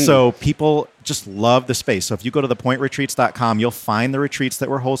 So people just love the space. So if you go to thepointretreats.com, you'll find the retreats that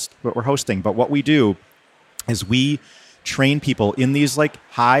we're hosting. But what we do is we train people in these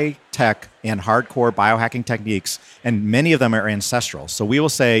high tech and hardcore biohacking techniques. And many of them are ancestral. So we will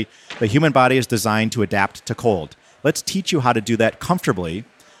say the human body is designed to adapt to cold. Let's teach you how to do that comfortably.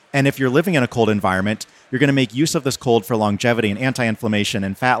 And if you're living in a cold environment, you're going to make use of this cold for longevity and anti-inflammation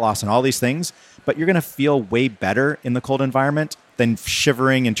and fat loss and all these things, but you're going to feel way better in the cold environment than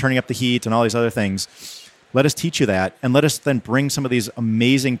shivering and turning up the heat and all these other things. Let us teach you that, and let us then bring some of these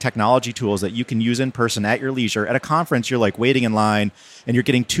amazing technology tools that you can use in person at your leisure. At a conference, you're waiting in line and you're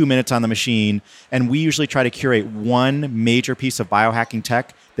getting 2 minutes on the machine, and we usually try to curate one major piece of biohacking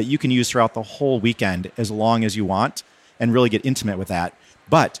tech that you can use throughout the whole weekend as long as you want and really get intimate with that.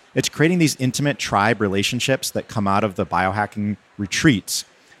 But it's creating these intimate tribe relationships that come out of the biohacking retreats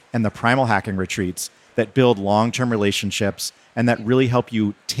and the primal hacking retreats that build long-term relationships and that really help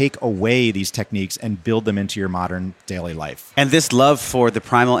you take away these techniques and build them into your modern daily life. And this love for the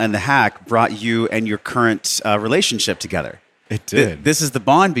primal and the hack brought you and your current relationship together. It did. This is the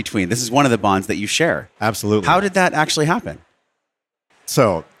bond between, this is one of the bonds that you share. Absolutely. How did that actually happen?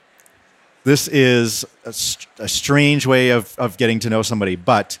 So This is a strange way of getting to know somebody,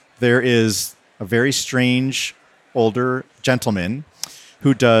 but there is a very strange older gentleman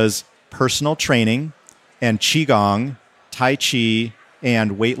who does personal training and Qigong, Tai Chi,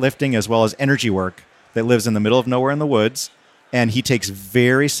 and weightlifting, as well as energy work, that lives in the middle of nowhere in the woods. And he takes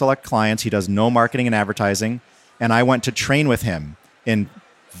very select clients. He does no marketing and advertising. And I went to train with him in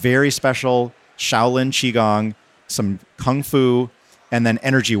very special Shaolin Qigong, some Kung Fu, and then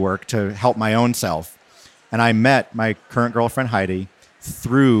energy work to help my own self. And I met my current girlfriend, Heidi,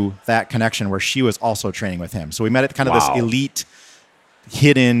 through that connection where she was also training with him. So we met at kind of this elite,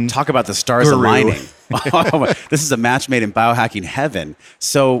 hidden Talk about the stars guru. aligning. This is a match made in biohacking heaven.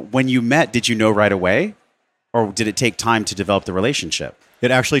 So when you met, did you know right away? Or did it take time to develop the relationship?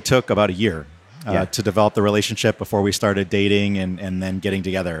 It actually took about a year Yeah. to develop the relationship before we started dating and then getting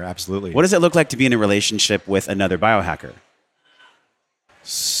together. Absolutely. What does it look like to be in a relationship with another biohacker?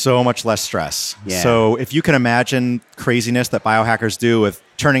 So much less stress. Yeah. So if you can imagine craziness that biohackers do with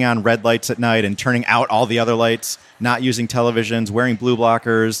turning on red lights at night and turning out all the other lights, not using televisions, wearing blue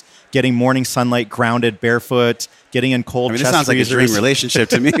blockers, getting morning sunlight grounded barefoot, getting in cold This chest sounds like a freezers. dream relationship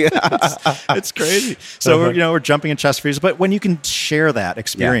to me. It's crazy. So we're jumping in chest freezers, but when you can share that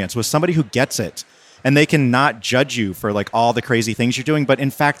experience with somebody who gets it, and they can not judge you for like all the crazy things you're doing, but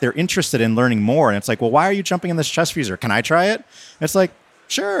in fact they're interested in learning more. And it's like, well, why are you jumping in this chest freezer? Can I try it? And it's like,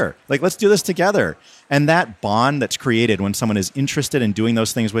 sure. Like, let's do this together. And that bond that's created when someone is interested in doing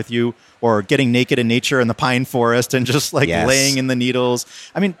those things with you, or getting naked in nature in the pine forest and just like Yes. laying in the needles.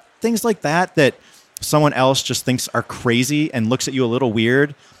 I mean, things like that someone else just thinks are crazy and looks at you a little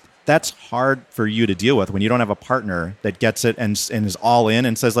weird. That's hard for you to deal with when you don't have a partner that gets it and is all in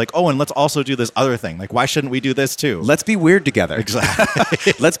and says like, oh, and let's also do this other thing. Like, why shouldn't we do this too? Let's be weird together.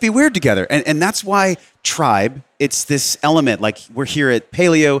 Exactly. Let's be weird together. And that's why tribe, it's this element. Like, we're here at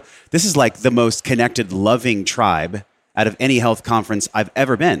Paleo. This is like the most connected, loving tribe out of any health conference I've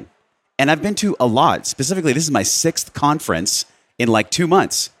ever been. And I've been to a lot. Specifically, this is my 6th conference in like 2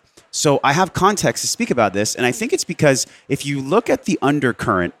 months. So I have context to speak about this. And I think it's because if you look at the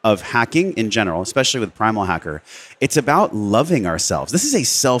undercurrent of hacking in general, especially with Primal Hacker, it's about loving ourselves. This is a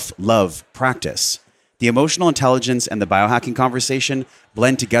self-love practice. The emotional intelligence and the biohacking conversation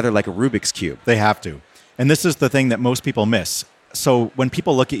blend together like a Rubik's Cube. They have to. And this is the thing that most people miss. So when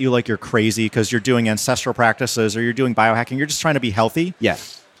people look at you like you're crazy because you're doing ancestral practices or you're doing biohacking, you're just trying to be healthy. Yeah.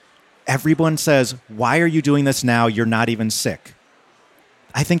 Everyone says, why are you doing this now? You're not even sick.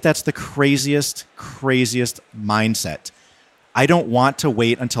 I think that's the craziest mindset. I don't want to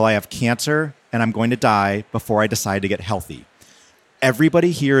wait until I have cancer and I'm going to die before I decide to get healthy.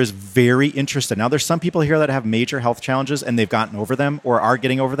 Everybody here is very interested. Now, there's some people here that have major health challenges and they've gotten over them or are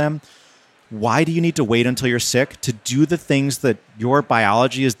getting over them. Why do you need to wait until you're sick to do the things that your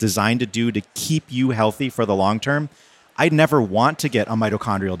biology is designed to do to keep you healthy for the long term? I never want to get a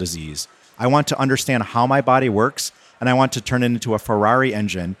mitochondrial disease. I want to understand how my body works, and I want to turn it into a Ferrari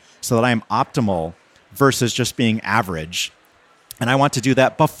engine so that I'm optimal versus just being average. And I want to do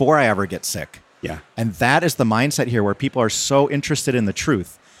that before I ever get sick. Yeah. And that is the mindset here where people are so interested in the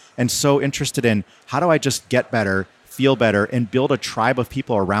truth and so interested in how do I just get better, feel better, and build a tribe of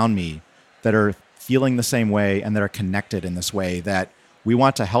people around me that are feeling the same way and that are connected in this way, that we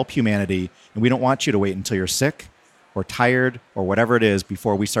want to help humanity and we don't want you to wait until you're sick or tired or whatever it is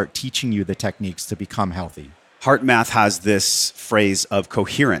before we start teaching you the techniques to become healthy. HeartMath has this phrase of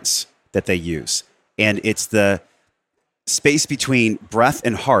coherence that they use. And it's the space between breath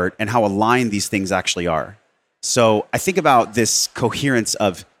and heart and how aligned these things actually are. So I think about this coherence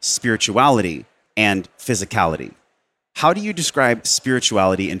of spirituality and physicality. How do you describe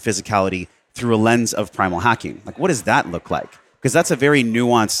spirituality and physicality through a lens of primal hacking? Like, what does that look like? Because that's a very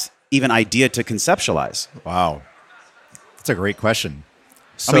nuanced, even idea to conceptualize. Wow. That's a great question.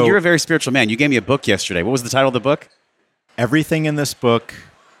 I mean, you're a very spiritual man. You gave me a book yesterday. What was the title of the book? Everything in this book,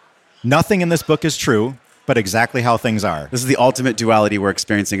 nothing in this book is true, but exactly how things are. This is the ultimate duality we're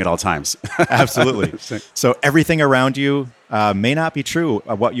experiencing at all times. Absolutely. So everything around you may not be true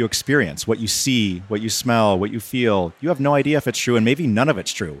of what you experience, what you see, what you smell, what you feel. You have no idea if it's true, and maybe none of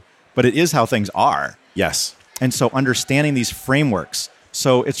it's true, but it is how things are. Yes. And so understanding these frameworks.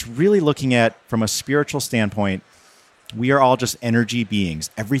 So it's really looking at, from a spiritual standpoint, we are all just energy beings.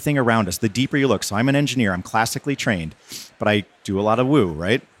 Everything around us, the deeper you look. So I'm an engineer. I'm classically trained, but I do a lot of woo,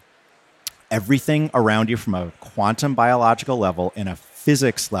 right? Everything around you from a quantum biological level and a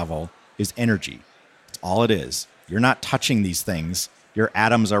physics level is energy. That's all it is. You're not touching these things. Your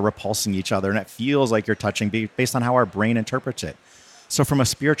atoms are repulsing each other, and it feels like you're touching based on how our brain interprets it. So from a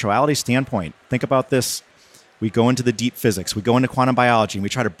spirituality standpoint, think about this we go into the deep physics, we go into quantum biology, and we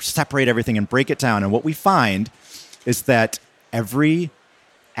try to separate everything and break it down. And what we find is that every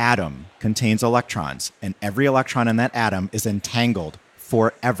atom contains electrons, and every electron in that atom is entangled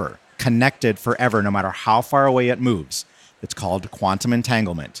forever, connected forever, no matter how far away it moves. It's called quantum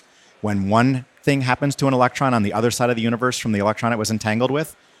entanglement. When one thing happens to an electron on the other side of the universe from the electron it was entangled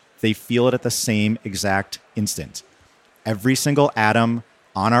with, they feel it at the same exact instant. Every single atom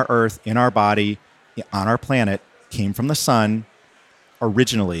on our Earth, in our body, on our planet, came from the sun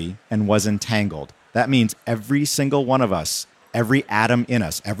originally and was entangled. That means every single one of us, every atom in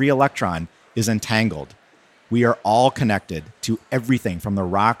us, every electron is entangled. We are all connected to everything from the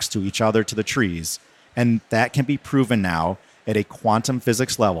rocks to each other to the trees. And that can be proven now at a quantum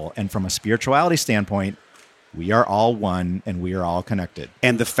physics level. And from a spirituality standpoint, we are all one and we are all connected.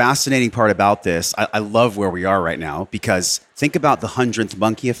 And the fascinating part about this, I love where we are right now, because think about the 100th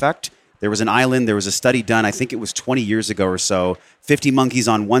monkey effect. There was an island, there was a study done, I think it was 20 years ago or so, 50 monkeys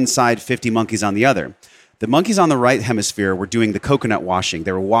on one side, 50 monkeys on the other. The monkeys on the right hemisphere were doing the coconut washing.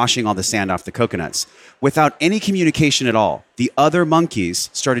 They were washing all the sand off the coconuts without any communication at all. The other monkeys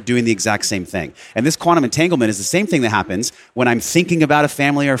started doing the exact same thing. And this quantum entanglement is the same thing that happens when I'm thinking about a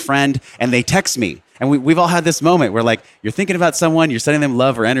family or a friend and they text me. And we've all had this moment where, like, you're thinking about someone, you're sending them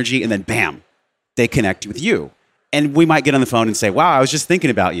love or energy, and then bam, they connect with you. And we might get on the phone and say, wow, I was just thinking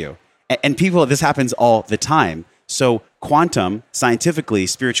about you. And people, this happens all the time. So quantum, scientifically,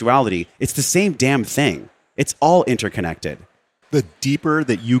 spirituality, it's the same damn thing. It's all interconnected. The deeper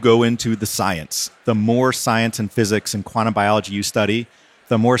that you go into the science, the more science and physics and quantum biology you study,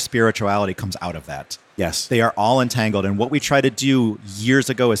 the more spirituality comes out of that. Yes. They are all entangled. And what we try to do years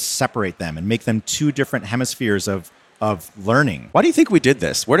ago is separate them and make them two different hemispheres of learning. Why do you think we did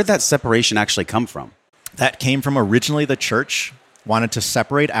this? Where did that separation actually come from? That came from originally the church wanted to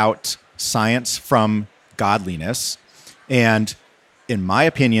separate out science from godliness. And in my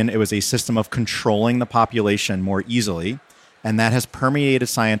opinion, it was a system of controlling the population more easily. And that has permeated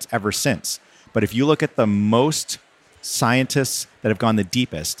science ever since. But if you look at the most scientists that have gone the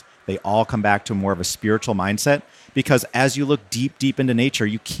deepest, they all come back to more of a spiritual mindset, because as you look deep, deep into nature,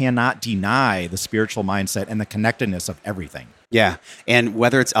 you cannot deny the spiritual mindset and the connectedness of everything. Yeah. And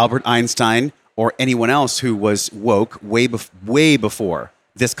whether it's Albert Einstein or anyone else who was woke way before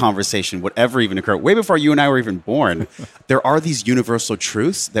this conversation would ever even occur, way before you and I were even born, there are these universal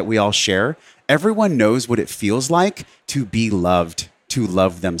truths that we all share. Everyone knows what it feels like to be loved, to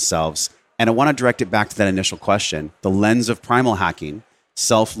love themselves. And I want to direct it back to that initial question, the lens of primal hacking,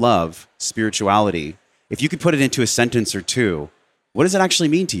 self-love, spirituality. If you could put it into a sentence or two, what does it actually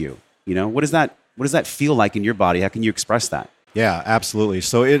mean to you? You know, what does that feel like in your body? How can you express that? Yeah, absolutely.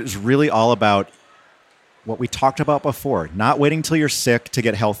 So it is really all about what we talked about before, not waiting till you're sick to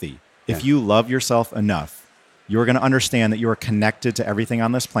get healthy. Yeah. If you love yourself enough, you're going to understand that you are connected to everything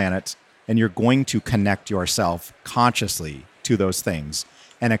on this planet, and you're going to connect yourself consciously to those things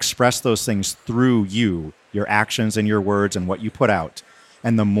and express those things through you, your actions and your words and what you put out.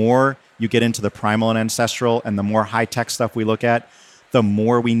 And the more you get into the primal and ancestral and the more high-tech stuff we look at, the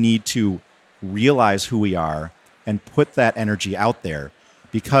more we need to realize who we are and put that energy out there.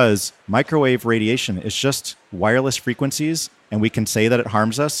 Because microwave radiation is just wireless frequencies, and we can say that it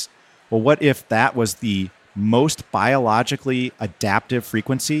harms us. Well, what if that was the most biologically adaptive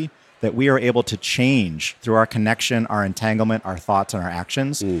frequency that we are able to change through our connection, our entanglement, our thoughts, and our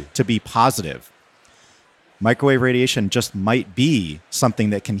actions to be positive? Microwave radiation just might be something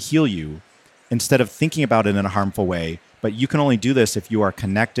that can heal you instead of thinking about it in a harmful way. But you can only do this if you are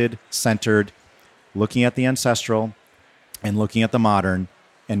connected, centered, looking at the ancestral and looking at the modern,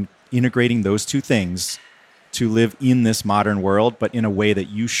 and integrating those two things to live in this modern world, but in a way that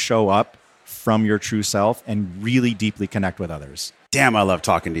you show up from your true self and really deeply connect with others. Damn, I love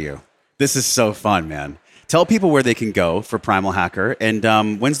talking to you. This is so fun, man. Tell people where they can go for Primal Hacker,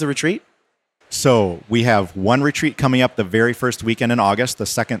 and when's the retreat? So we have one retreat coming up the very first weekend in August, the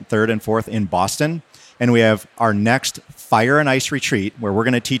 2nd, 3rd, and 4th in Boston. And we have our next Fire and Ice retreat, where we're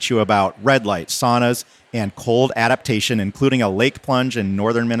going to teach you about red light, saunas, and cold adaptation, including a lake plunge in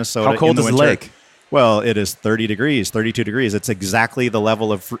northern Minnesota. How cold is the lake? Well, it is 30 degrees, 32 degrees. It's exactly the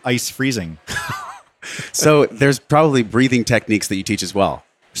level of ice freezing. So there's probably breathing techniques that you teach as well.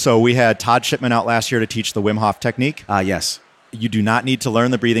 So we had Todd Shipman out last year to teach the Wim Hof technique. Yes. You do not need to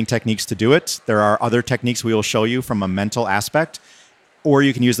learn the breathing techniques to do it. There are other techniques we will show you from a mental aspect, or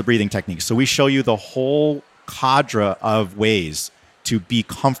you can use the breathing techniques. So we show you the whole cadre of ways to be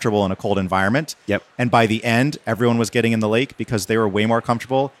comfortable in a cold environment. Yep. And by the end, everyone was getting in the lake because they were way more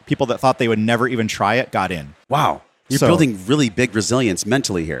comfortable. People that thought they would never even try it got in. Wow. You're building really big resilience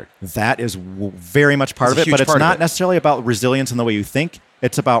mentally here. That is very much part of it, but it's not necessarily about resilience in the way you think.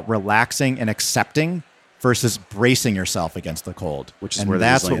 It's about relaxing and accepting versus bracing yourself against the cold.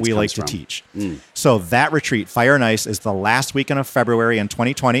 That's what we like to teach. So that retreat, Fire and Ice, is the last weekend of February in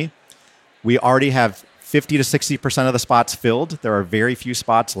 2020. We already have 50 to 60% of the spots filled. There are very few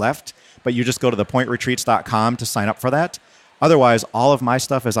spots left, but you just go to thepointretreats.com to sign up for that. Otherwise, all of my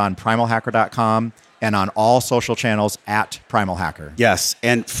stuff is on primalhacker.com and on all social channels at Primal Hacker. Yes,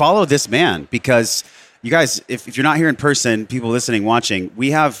 and follow this man because you guys, if you're not here in person, people listening, watching, we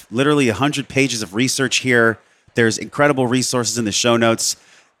have literally 100 pages of research here. There's incredible resources in the show notes.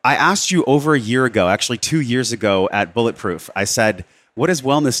 I asked you over a year ago, actually 2 years ago at Bulletproof, I said, what is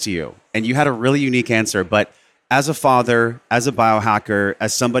wellness to you? And you had a really unique answer. But as a father, as a biohacker,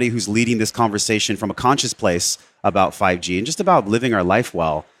 as somebody who's leading this conversation from a conscious place about 5G and just about living our life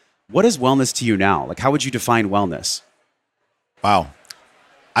well, what is wellness to you now? Like, how would you define wellness? Wow.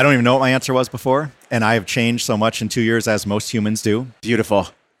 I don't even know what my answer was before. And I have changed so much in 2 years, as most humans do. Beautiful.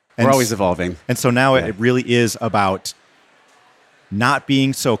 We're always evolving. And so now it really is about not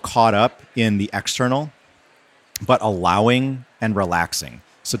being so caught up in the external, but allowing and relaxing.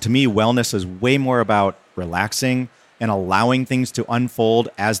 So to me, wellness is way more about relaxing and allowing things to unfold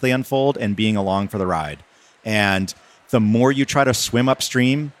as they unfold and being along for the ride. And the more you try to swim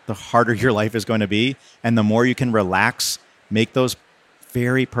upstream, the harder your life is going to be. And the more you can relax, make those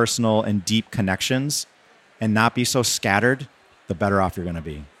very personal and deep connections and not be so scattered, the better off you're going to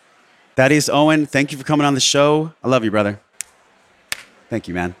be. Thaddeus Owen, thank you for coming on the show. I love you, brother. Thank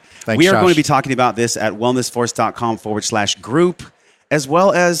you, man. Thanks, we are Josh. going to be talking about this at wellnessforce.com/group, as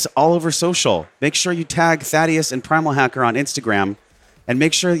well as all over social. Make sure you tag Thaddeus and Primal Hacker on Instagram, and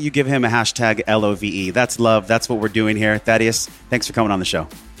make sure you give him a hashtag LOVE. That's love. That's what we're doing here. Thaddeus, thanks for coming on the show.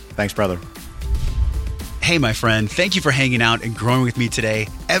 Thanks, brother. Hey, my friend, thank you for hanging out and growing with me today.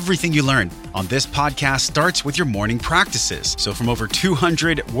 Everything you learn on this podcast starts with your morning practices. So from over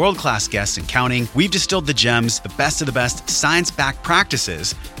 200 world-class guests and counting, we've distilled the gems, the best of the best science-backed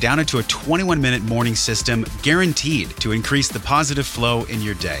practices down into a 21-minute morning system guaranteed to increase the positive flow in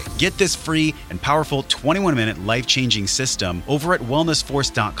your day. Get this free and powerful 21-minute life-changing system over at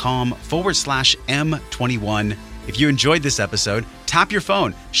wellnessforce.com/M21. If you enjoyed this episode, tap your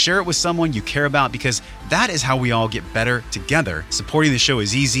phone, share it with someone you care about, because that is how we all get better together. Supporting the show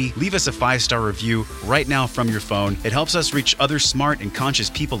is easy. Leave us a 5-star review right now from your phone. It helps us reach other smart and conscious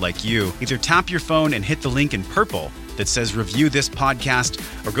people like you. Either tap your phone and hit the link in purple that says review this podcast,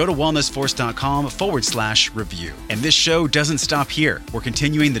 or go to wellnessforce.com/review. And this show doesn't stop here. We're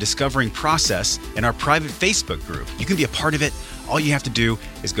continuing the discovering process in our private Facebook group. You can be a part of it. All you have to do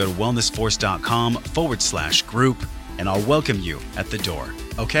is go to wellnessforce.com/group, and I'll welcome you at the door.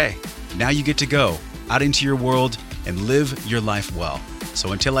 Okay, now you get to go out into your world and live your life well.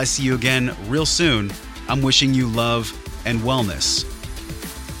 So until I see you again real soon, I'm wishing you love and wellness